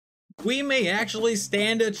we may actually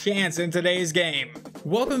stand a chance in today's game.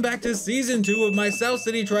 Welcome back to Season 2 of my South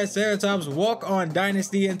City Triceratops Walk-On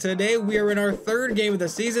Dynasty, and today we are in our third game of the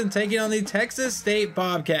season taking on the Texas State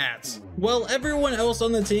Bobcats. While everyone else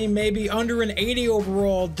on the team may be under an 80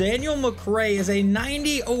 overall, Daniel McCray is a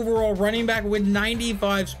 90 overall running back with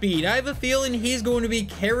 95 speed. I have a feeling he's going to be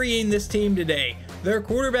carrying this team today. Their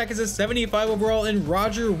quarterback is a 75 overall in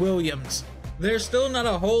Roger Williams. There's still not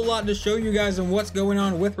a whole lot to show you guys on what's going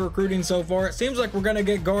on with recruiting so far. It seems like we're going to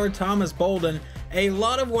get guard Thomas Bolden. A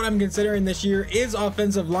lot of what I'm considering this year is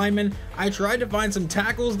offensive linemen. I tried to find some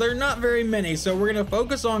tackles. They're not very many, so we're going to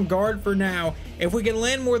focus on guard for now. If we can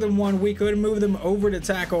land more than one, we could move them over to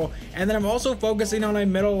tackle. And then I'm also focusing on a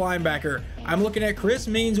middle linebacker. I'm looking at Chris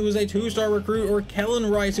Means, who is a 2-star recruit, or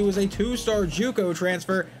Kellen Rice, who is a 2-star JUCO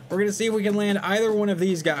transfer. We're going to see if we can land either one of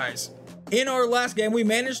these guys. In our last game, we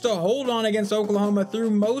managed to hold on against Oklahoma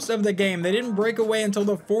through most of the game. They didn't break away until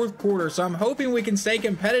the fourth quarter, so I'm hoping we can stay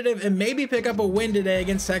competitive and maybe pick up a win today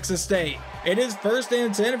against Texas State. It is 1st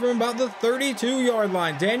and 10 from about the 32-yard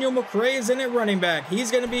line. Daniel McCray is in at running back.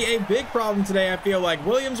 He's going to be a big problem today, I feel like.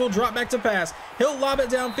 Williams will drop back to pass. He'll lob it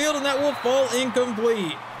downfield, and that will fall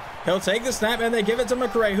incomplete. He'll take the snap, and they give it to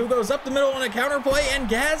McCray, who goes up the middle on a counter play and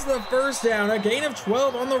gets the first down, a gain of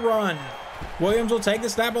 12 on the run. Williams will take the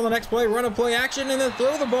snap on the next play, run a play action, and then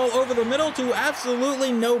throw the ball over the middle to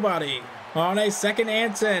absolutely nobody. On a 2nd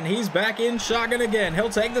and 10, he's back in shotgun again. He'll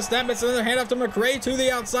take the snap, it's another handoff to McCray to the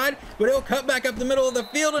outside, but he'll cut back up the middle of the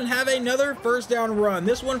field and have another first down run,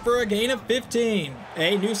 this one for a gain of 15.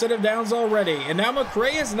 A new set of downs already, and now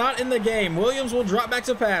McCray is not in the game. Williams will drop back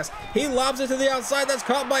to pass. He lobs it to the outside, that's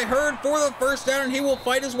caught by Hurd for the first down, and he will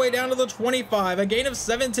fight his way down to the 25, a gain of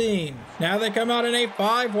 17. Now they come out in a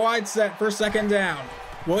 5-wide set for 2nd down.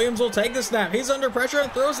 Williams will take the snap. He's under pressure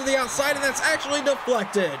and throws to the outside, and that's actually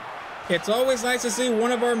deflected. It's always nice to see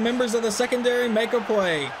one of our members of the secondary make a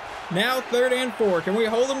play. Now 3rd and 4. Can we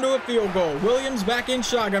hold them to a field goal? Williams back in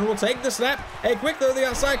shotgun. Will take the snap. A quick throw to the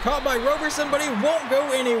outside caught by Roberson, but he won't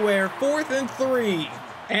go anywhere. 4th and 3.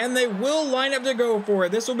 And they will line up to go for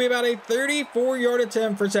it. This will be about a 34-yard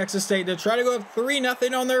attempt for Texas State to try to go up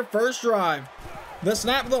 3-0 on their first drive. The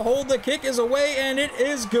snap, the hold, the kick is away, and it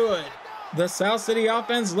is good. The South City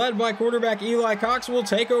offense, led by quarterback Eli Cox, will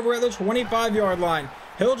take over at the 25-yard line.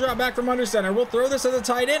 He'll drop back from under center. We'll throw this to the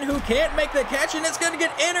tight end, who can't make the catch, and it's going to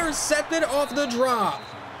get intercepted off the drop.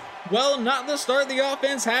 Well, not the start the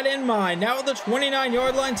offense had in mind. Now at the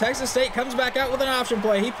 29-yard line, Texas State comes back out with an option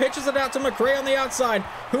play. He pitches it out to McCray on the outside,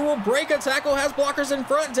 who will break a tackle, has blockers in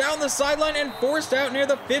front, down the sideline, and forced out near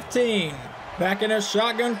the 15. Back in a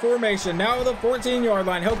shotgun formation, now at the 14-yard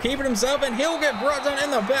line. He'll keep it himself, and he'll get brought down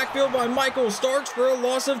in the backfield by Michael Starks for a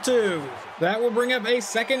loss of 2. That will bring up a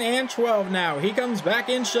 2nd and 12 now. He comes back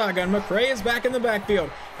in shotgun. McCray is back in the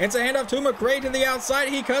backfield. It's a handoff to McCray to the outside.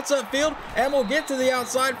 He cuts upfield and will get to the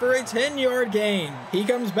outside for a 10-yard gain. He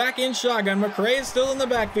comes back in shotgun. McCray is still in the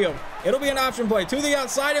backfield. It'll be an option play to the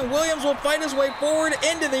outside, and Williams will fight his way forward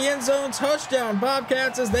into the end zone. Touchdown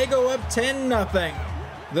Bobcats as they go up 10-0.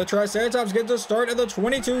 The Triceratops get to start at the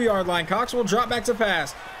 22-yard line. Cox will drop back to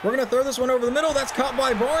pass. We're going to throw this one over the middle. That's caught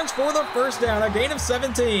by Barnes for the first down, a gain of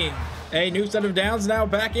 17. A new set of downs now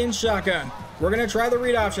back in shotgun. We're going to try the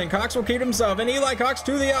read option. Cox will keep himself, and Eli Cox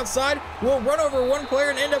to the outside will run over one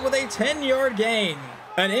player and end up with a 10-yard gain.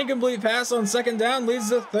 An incomplete pass on 2nd down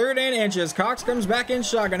leads to 3rd and inches. Cox comes back in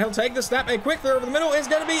shotgun. He'll take the snap. A quick throw over the middle is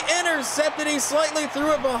going to be intercepted. He slightly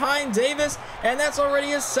threw it behind Davis, and that's already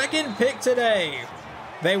his 2nd pick today.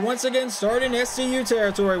 They once again start in SCU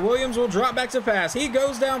territory. Williams will drop back to pass. He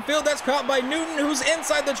goes downfield. That's caught by Newton, who's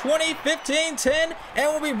inside the 20, 15, 10,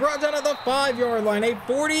 and will be brought down at the 5-yard line. A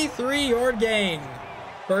 43-yard gain.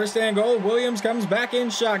 1st and goal. Williams comes back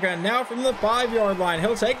in shotgun. Now from the 5-yard line.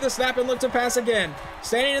 He'll take the snap and look to pass again.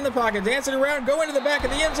 Standing in the pocket, dancing around, going to the back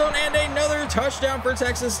of the end zone, and another touchdown for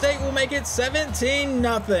Texas State will make it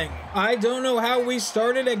 17-0. I don't know how we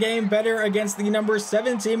started a game better against the number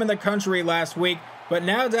 7 team in the country last week, but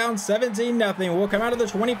now down 17-0. We'll come out of the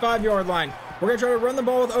 25-yard line. We're going to try to run the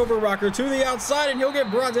ball with Overrocker to the outside, and he'll get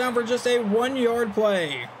brought down for just a 1-yard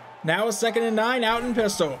play. Now a 2nd and 9 out in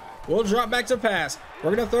pistol. We'll drop back to pass.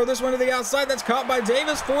 We're going to throw this one to the outside. That's caught by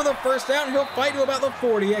Davis for the first down. He'll fight to about the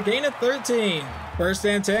 40, a gain of 13. 1st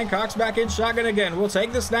and 10, Cox back in shotgun again. We'll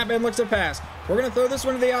take the snap and look to pass. We're going to throw this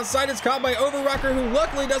one to the outside. It's caught by Overrocker, who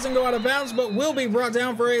luckily doesn't go out of bounds, but will be brought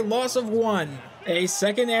down for a loss of 1. A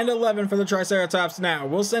 2nd and 11 for the Triceratops now.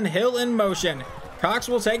 We'll send Hill in motion. Cox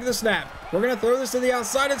will take the snap. We're going to throw this to the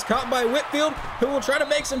outside. It's caught by Whitfield, who will try to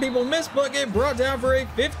make some people miss, but get brought down for a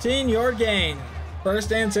 15-yard gain.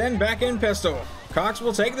 1st and 10, back in pistol. Cox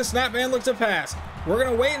will take the snap and look to pass. We're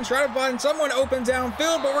going to wait and try to find someone open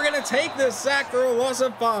downfield, but we're going to take this sack for a loss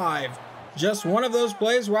of 5. Just one of those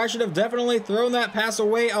plays where I should have definitely thrown that pass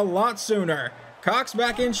away a lot sooner. Cox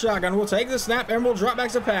back in shotgun. We'll take the snap and we'll drop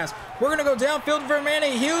back to pass. We're going to go downfield for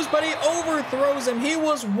Manny Hughes, but he overthrows him. He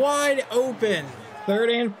was wide open.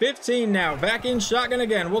 3rd and 15 now. Back in shotgun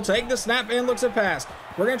again. We'll take the snap and look to pass.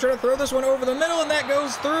 We're going to try to throw this one over the middle, and that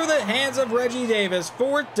goes through the hands of Reggie Davis.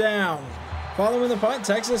 4th down. Following the punt,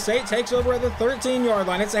 Texas State takes over at the 13-yard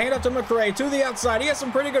line. It's a handoff to McCray to the outside. He has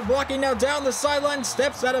some pretty good blocking now down the sideline,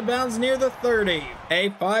 steps out of bounds near the 30. A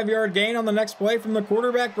 5-yard gain on the next play from the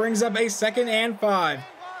quarterback brings up a 2nd and 5.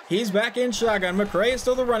 He's back in shotgun. McCray is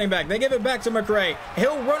still the running back. They give it back to McCray.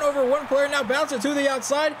 He'll run over one player, now bounce it to the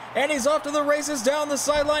outside, and he's off to the races down the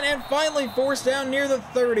sideline and finally forced down near the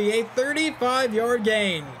 30. A 35-yard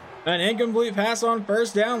gain. An incomplete pass on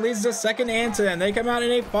 1st down leads to 2nd and 10. They come out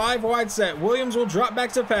in a 5-wide set. Williams will drop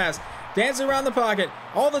back to pass. Dancing around the pocket.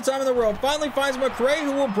 All the time in the world. Finally finds McCray,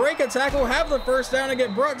 who will break a tackle, have the 1st down, and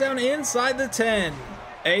get brought down inside the 10.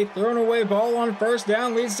 A thrown away ball on 1st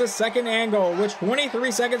down leads to 2nd and goal, with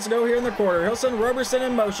 23 seconds to go here in the quarter. He'll send Roberson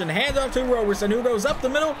in motion. Handoff to Roberson, who goes up the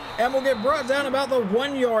middle and will get brought down about the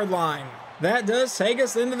 1-yard line. That does take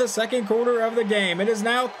us into the 2nd quarter of the game. It is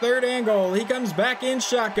now 3rd and goal. He comes back in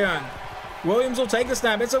shotgun. Williams will take the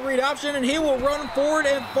snap. It's a read option, and he will run forward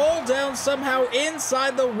and fall down somehow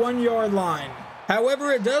inside the 1-yard line.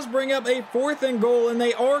 However, it does bring up a 4th and goal, and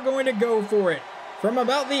they are going to go for it. From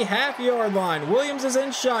about the half-yard line, Williams is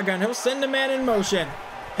in shotgun. He'll send a man in motion.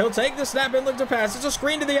 He'll take the snap and look to pass. It's a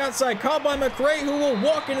screen to the outside, caught by McCray, who will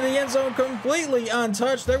walk into the end zone completely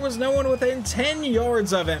untouched. There was no one within 10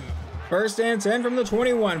 yards of him. 1st and 10 from the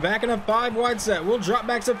 21. Back in a 5-wide set. We'll drop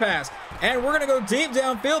back to pass. And we're going to go deep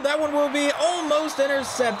downfield. That one will be almost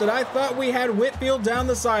intercepted. I thought we had Whitfield down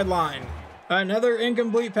the sideline. Another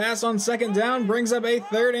incomplete pass on 2nd down brings up a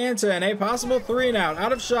 3rd and 10. A possible 3-and-out.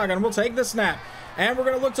 Out of shotgun. We'll take the snap. And we're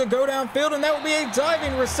going to look to go downfield. And that will be a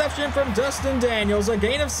diving reception from Dustin Daniels. A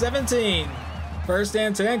gain of 17. 1st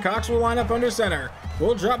and 10. Cox will line up under center.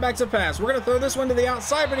 We'll drop back to pass. We're going to throw this one to the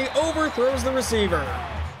outside, but he overthrows the receiver.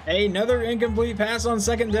 Another incomplete pass on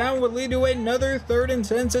 2nd down would lead to another 3rd and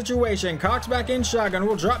 10 situation. Cox back in shotgun.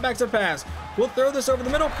 We'll drop back to pass. We'll throw this over the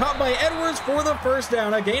middle. Caught by Edwards for the 1st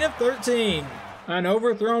down. A gain of 13. An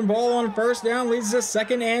overthrown ball on 1st down leads to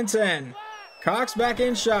 2nd and 10. Cox back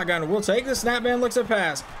in shotgun. We'll take the snap and looks to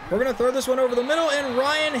pass. We're going to throw this one over the middle, and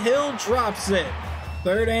Ryan Hill drops it.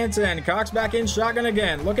 3rd and 10. Cox back in shotgun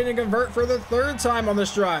again. Looking to convert for the 3rd time on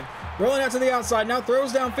this drive. Rolling out to the outside, now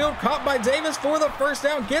throws downfield, caught by Davis for the 1st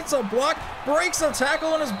down, gets a block, breaks a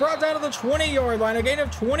tackle, and is brought down to the 20-yard line. A gain of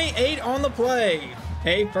 28 on the play.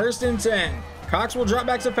 A 1st and 10. Cox will drop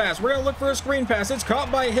back to pass. We're going to look for a screen pass. It's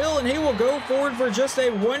caught by Hill, and he will go forward for just a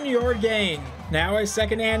 1-yard gain. Now a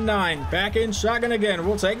 2nd and 9. Back in shotgun again.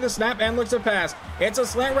 We'll take the snap and look to pass. It's a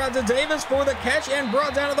slant route to Davis for the catch and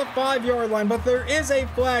brought down to the 5-yard line, but there is a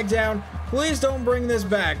flag down. Please don't bring this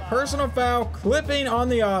back. Personal foul, clipping on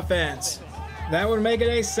the offense. That would make it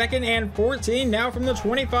a 2nd and 14 now from the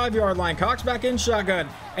 25-yard line. Cox back in shotgun.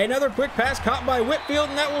 Another quick pass caught by Whitfield,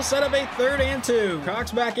 and that will set up a 3rd and 2.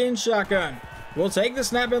 Cox back in shotgun. We'll take the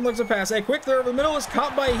snap and look to pass. A quick throw over the middle is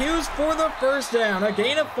caught by Hughes for the 1st down. A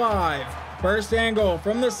gain of 5. 1st and goal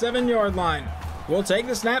from the 7-yard line. We'll take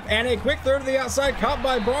the snap and a quick throw to the outside, caught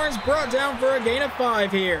by Barnes, brought down for a gain of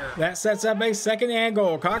 5 here. That sets up a 2nd and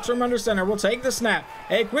goal. Cox from under center will take the snap.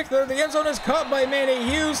 A quick throw to the end zone is caught by Manny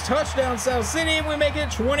Hughes. Touchdown South City, and we make it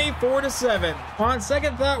 24-7. On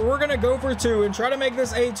second thought, we're going to go for 2 and try to make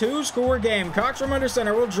this a 2-score game. Cox from under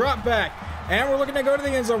center will drop back. And we're looking to go to the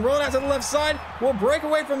end zone. Rolling out to the left side. We'll break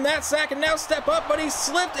away from that sack and now step up, but he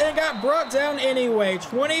slipped and got brought down anyway.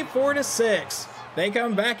 24-6. They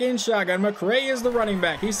come back in shotgun. McCray is the running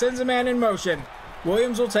back. He sends a man in motion.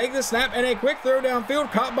 Williams will take the snap and a quick throw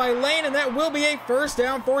downfield caught by Lane, and that will be a 1st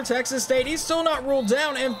down for Texas State. He's still not ruled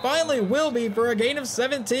down and finally will be for a gain of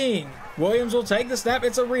 17. Williams will take the snap.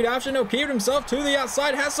 It's a read option. He'll keep himself to the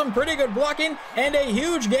outside. Has some pretty good blocking and a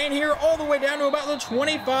huge gain here all the way down to about the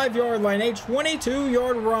 25-yard line. A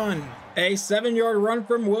 22-yard run. A 7-yard run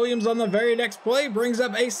from Williams on the very next play brings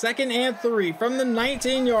up a 2nd and 3 from the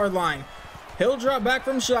 19-yard line. He'll drop back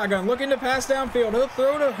from shotgun, looking to pass downfield. He'll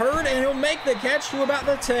throw to Hurd, and he'll make the catch to about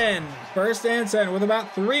the 10. 1st and 10 with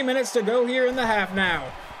about 3 minutes to go here in the half now.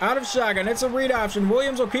 Out of shotgun, it's a read option.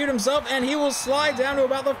 Williams will keep it himself, and he will slide down to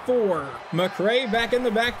about the 4. McRae back in the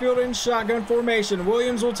backfield in shotgun formation.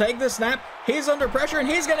 Williams will take the snap. He's under pressure, and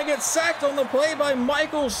he's going to get sacked on the play by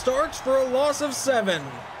Michael Starks for a loss of 7.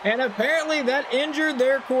 And apparently that injured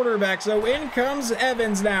their quarterback, so in comes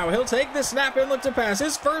Evans now. He'll take the snap and look to pass.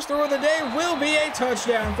 His first throw of the day will be a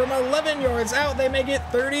touchdown. From 11 yards out, they make it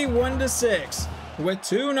 31-6. With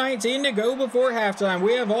 2:19 to go before halftime,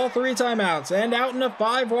 we have all 3 timeouts, and out in a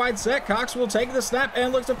 5-wide set, Cox will take the snap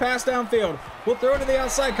and look to pass downfield. We'll throw to the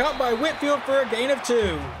outside, caught by Whitfield for a gain of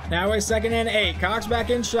 2. Now a 2nd and 8. Cox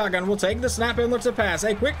back in shotgun. Will take the snap and look to pass.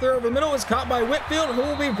 A quick throw over the middle is caught by Whitfield, who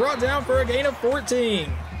will be brought down for a gain of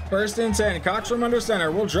 14. 1st and 10. Cox from under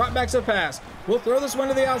center. Will drop back to pass. We'll throw this one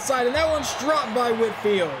to the outside, and that one's dropped by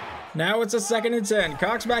Whitfield. Now it's a 2nd and 10.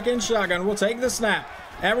 Cox back in shotgun. Will take the snap.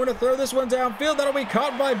 And we're going to throw this one downfield. That'll be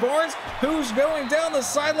caught by Barnes, who's going down the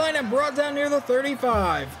sideline and brought down near the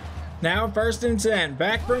 35. Now 1st and 10.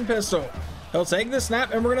 Back from pistol. He'll take the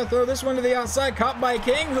snap, and we're going to throw this one to the outside. Caught by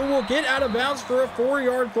King, who will get out of bounds for a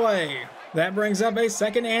 4-yard play. That brings up a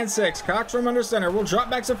 2nd and 6. Cox from under center will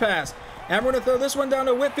drop back to pass. And we're going to throw this one down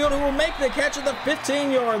to Whitfield, who will make the catch at the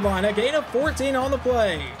 15-yard line. A gain of 14 on the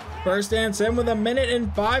play. 1st and 10 with 1 minute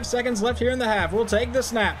and 5 seconds left here in the half. We'll take the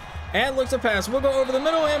snap and look to pass. We'll go over the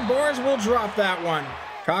middle, and Barnes will drop that one.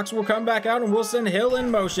 Cox will come back out, and we'll send Hill in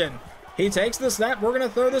motion. He takes the snap. We're going to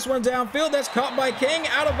throw this one downfield. That's caught by King,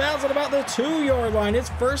 out of bounds at about the 2-yard line.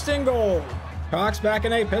 It's 1st and goal. Cox back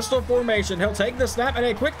in a pistol formation. He'll take the snap, and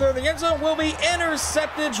a quick throw to the end zone will be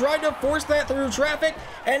intercepted. Tried to force that through traffic,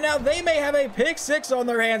 and now they may have a pick 6 on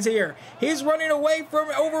their hands here. He's running away from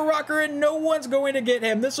Overrocker, and no one's going to get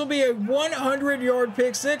him. This will be a 100-yard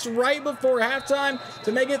pick 6 right before halftime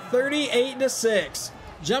to make it 38-6.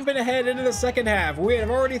 Jumping ahead into the second half, we have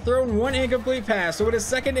already thrown 1 incomplete pass, so it is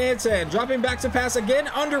 2nd and 10. Dropping back to pass again,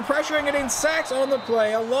 under pressure and getting sacks on the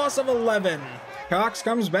play, a loss of 11. Cox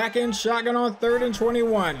comes back in shotgun on 3rd and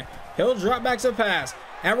 21. He'll drop back to pass.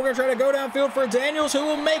 And we're going to try to go downfield for Daniels, who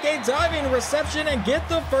will make a diving reception and get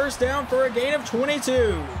the 1st down for a gain of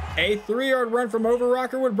 22. A 3-yard run from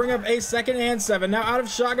Overrocker would bring up a 2nd and 7. Now out of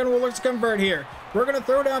shotgun, we'll look to convert here. We're going to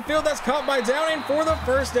throw downfield. That's caught by Downing for the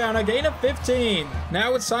 1st down, a gain of 15.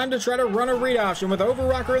 Now it's time to try to run a read option with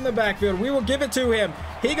Overrocker in the backfield. We will give it to him.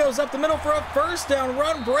 He goes up the middle for a 1st down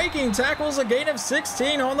run, breaking tackles, a gain of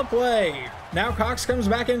 16 on the play. Now Cox comes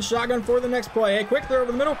back in shotgun for the next play. A quick throw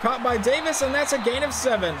over the middle, caught by Davis, and that's a gain of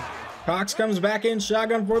 7. Cox comes back in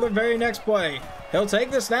shotgun for the very next play. He'll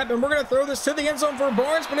take the snap, and we're going to throw this to the end zone for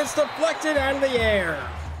Barnes, but it's deflected out of the air.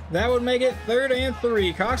 That would make it 3rd and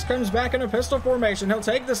 3. Cox comes back in a pistol formation. He'll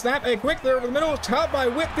take the snap. A quick throw over the middle, caught by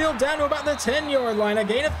Whitfield down to about the 10-yard line. A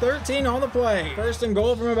gain of 13 on the play. 1st and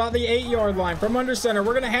goal from about the 8-yard line. From under center,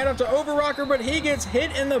 we're going to hand up to Overrocker, but he gets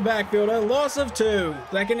hit in the backfield. A loss of 2.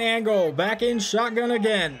 2nd and goal. Back in shotgun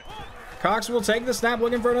again. Cox will take the snap,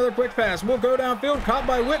 looking for another quick pass. We'll go downfield, caught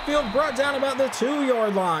by Whitfield, brought down about the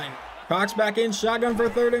 2-yard line. Cox back in shotgun for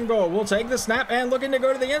 3rd and goal. We'll take the snap and looking to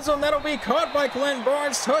go to the end zone. That'll be caught by Clint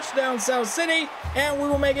Barnes. Touchdown South City, and we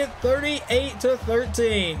will make it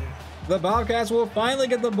 38-13. The Bobcats will finally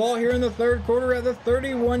get the ball here in the 3rd quarter at the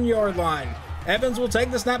 31-yard line. Evans will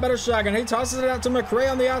take the snap out of shotgun. He tosses it out to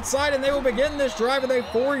McRae on the outside, and they will begin this drive with a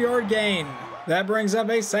 4-yard gain. That brings up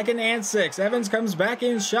a 2nd and 6. Evans comes back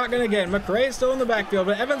in shotgun again. McRae is still in the backfield,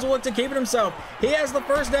 but Evans will look to keep it himself. He has the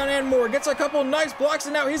 1st down and more. Gets a couple nice blocks,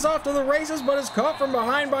 and now he's off to the races, but is caught from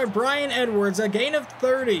behind by Brian Edwards. A gain of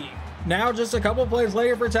 30. Now just a couple plays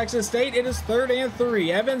later for Texas State, it is 3rd and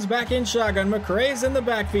 3. Evans back in shotgun. McRae's in the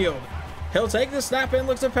backfield. He'll take the snap and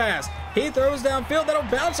looks to pass. He throws downfield. That'll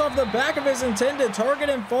bounce off the back of his intended target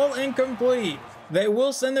and fall incomplete. They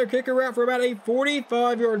will send their kicker out for about a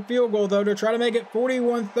 45-yard field goal, though, to try to make it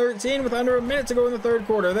 41-13 with under a minute to go in the 3rd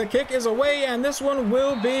quarter. The kick is away, and this one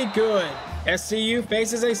will be good. SCU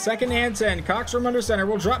faces a 2nd and 10. Cox from under center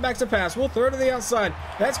will drop back to pass. We'll throw to the outside.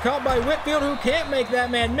 That's caught by Whitfield, who can't make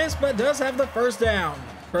that man miss, but does have the 1st down.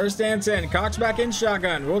 1st and 10. Cox back in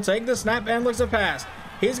shotgun. Will take the snap and looks to pass.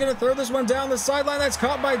 He's going to throw this one down the sideline. That's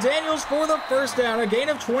caught by Daniels for the 1st down, a gain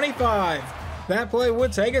of 25. That play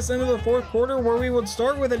would take us into the 4th quarter, where we would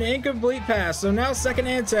start with an incomplete pass. So now 2nd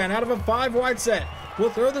and 10 out of a 5-wide set.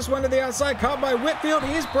 We'll throw this one to the outside, caught by Whitfield.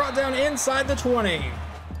 He's brought down inside the 20.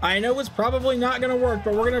 I know it's probably not going to work,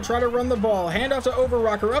 but we're going to try to run the ball. Hand off to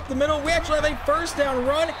Overrocker up the middle. We actually have a 1st down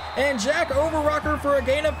run, and Jack Overrocker for a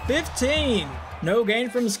gain of 15. No gain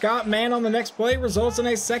from Scott Mann on the next play results in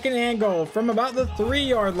a 2nd and goal from about the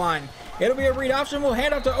 3-yard line. It'll be a read option. We'll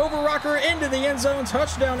hand off to Overrocker into the end zone.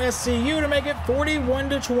 Touchdown SCU to make it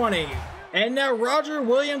 41-20. And now Roger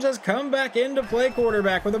Williams has come back into play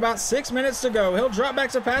quarterback with about 6 minutes to go. He'll drop back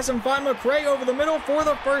to pass and find McCray over the middle for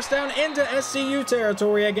the first down into SCU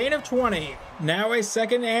territory, a gain of 20. Now a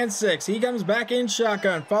 2nd and 6. He comes back in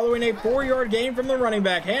shotgun following a 4-yard gain from the running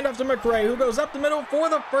back. Handoff to McCray, who goes up the middle for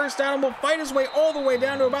the first down and will fight his way all the way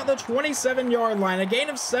down to about the 27-yard line, a gain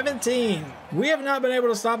of 17. We have not been able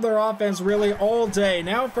to stop their offense really all day.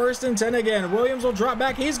 Now 1st and 10 again. Williams will drop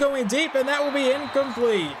back. He's going deep, and that will be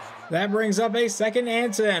incomplete. That brings up a 2nd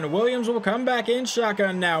and 10. Williams will come back in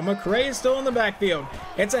shotgun now. McCray is still in the backfield.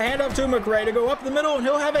 It's a handoff to McCray to go up the middle, and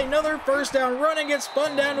he'll have another first down run and get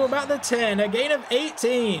spun down to about the 10, a gain of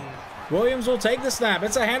 18. Williams will take the snap.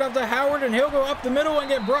 It's a handoff to Howard, and he'll go up the middle and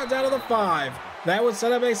get brought down to the 5. That would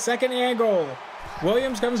set up a 2nd and goal.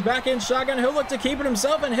 Williams comes back in shotgun. He'll look to keep it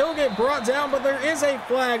himself, and he'll get brought down, but there is a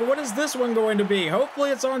flag. What is this one going to be?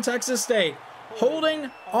 Hopefully it's on Texas State. Holding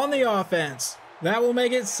on the offense. That will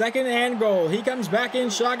make it 2nd and goal. He comes back in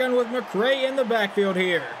shotgun with McCray in the backfield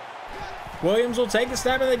here. Williams will take the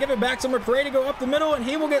snap and they give it back to McCray to go up the middle, and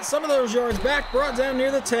he will get some of those yards back, brought down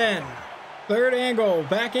near the 10. 3rd and goal.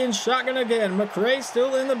 Back in shotgun again. McCray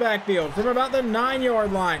still in the backfield from about the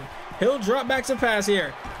 9-yard line. He'll drop back to pass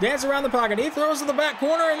here. Dance around the pocket. He throws to the back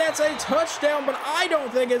corner, and that's a touchdown, but I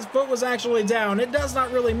don't think his foot was actually down. It does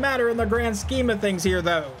not really matter in the grand scheme of things here,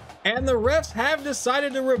 though. And the refs have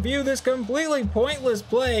decided to review this completely pointless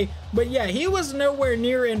play, but yeah, he was nowhere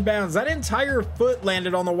near in bounds. That entire foot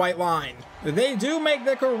landed on the white line. They do make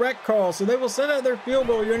the correct call, so they will send out their field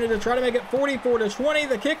goal unit to try to make it 44-20.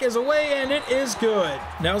 The kick is away, and it is good.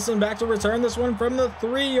 Nelson back to return this one from the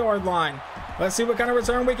 3-yard line. Let's see what kind of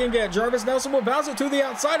return we can get. Jarvis Nelson will bounce it to the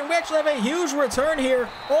outside, and we actually have a huge return here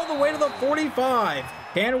all the way to the 45.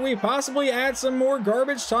 Can we possibly add some more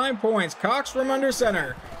garbage time points? Cox from under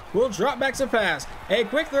center will drop back to pass. A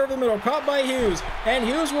quick throw over the middle, caught by Hughes, and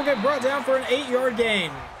Hughes will get brought down for an 8-yard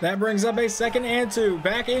gain. That brings up a 2nd and 2.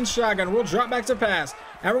 Back in shotgun, we'll drop back to pass.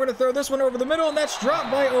 And we're going to throw this one over the middle, and that's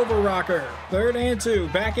dropped by Overrocker. 3rd and 2.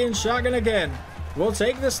 Back in shotgun again. We'll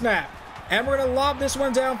take the snap. And we're going to lob this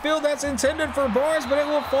one downfield. That's intended for Barnes, but it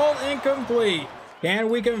will fall incomplete. Can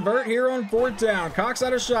we convert here on 4th down? Cox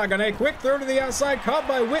out of shotgun. A quick throw to the outside, caught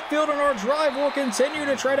by Whitfield, and our drive will continue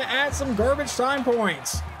to try to add some garbage time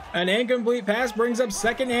points. An incomplete pass brings up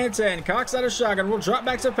 2nd and 10. Cox out of shotgun. We'll drop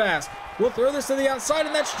back to pass. We'll throw this to the outside,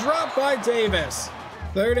 and that's dropped by Davis.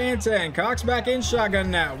 3rd and 10. Cox back in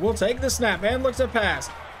shotgun now. We'll take the snap and look to pass.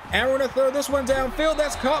 And we're going to throw this one downfield.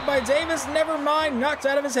 That's caught by Davis. Never mind. Knocked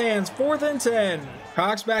out of his hands. 4th and 10.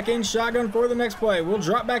 Cox back in shotgun for the next play. We'll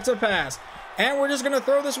drop back to pass. And we're just going to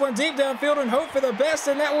throw this one deep downfield and hope for the best,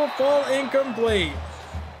 and that will fall incomplete.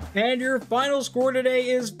 And your final score today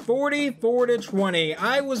is 44-20.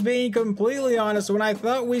 I was being completely honest when I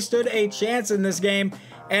thought we stood a chance in this game.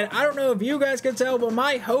 And I don't know if you guys could tell, but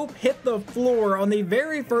my hope hit the floor on the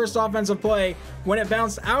very first offensive play when it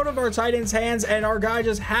bounced out of our tight end's hands and our guy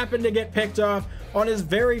just happened to get picked off on his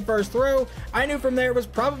very first throw. I knew from there it was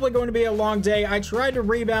probably going to be a long day. I tried to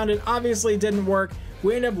rebound. It obviously didn't work.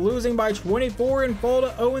 We ended up losing by 24 and fall to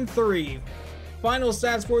 0-3. Final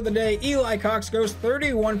stats for the day, Eli Cox goes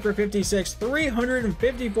 31 for 56,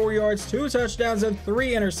 354 yards, 2 touchdowns, and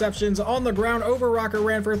 3 interceptions. On the ground, Overrocker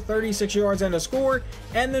ran for 36 yards and a score.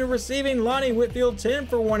 And then receiving, Lonnie Whitfield 10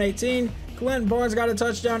 for 118, Clint Barnes got a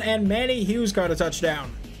touchdown, and Manny Hughes got a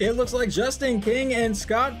touchdown. It looks like Justin King and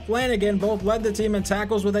Scott Flanagan both led the team in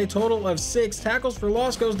tackles with a total of 6. Tackles for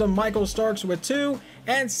loss goes to Michael Starks with 2,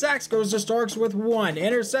 and sacks goes to Starks with 1.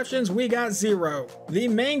 Interceptions, we got 0. The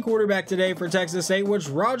main quarterback today for Texas State was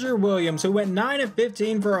Roger Williams, who went 9 of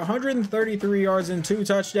 15 for 133 yards and 2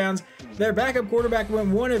 touchdowns. Their backup quarterback went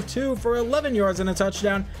 1 of 2 for 11 yards and a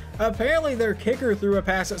touchdown. Apparently their kicker threw a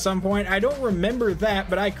pass at some point. I don't remember that,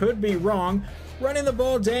 but I could be wrong. Running the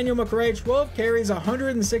ball, Daniel McCray, 12 carries,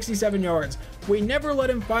 167 yards. We never let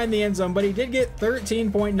him find the end zone, but he did get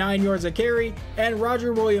 13.9 yards a carry, and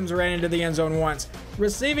Roger Williams ran into the end zone once.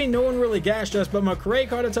 Receiving, no one really gashed us, but McCray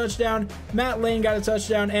caught a touchdown, Matt Lane got a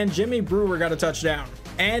touchdown, and Jimmy Brewer got a touchdown.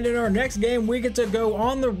 And in our next game, we get to go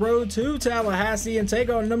on the road to Tallahassee and take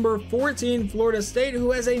on number 14 Florida State, who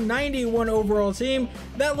has a 91 overall team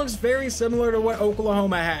that looks very similar to what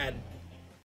Oklahoma had.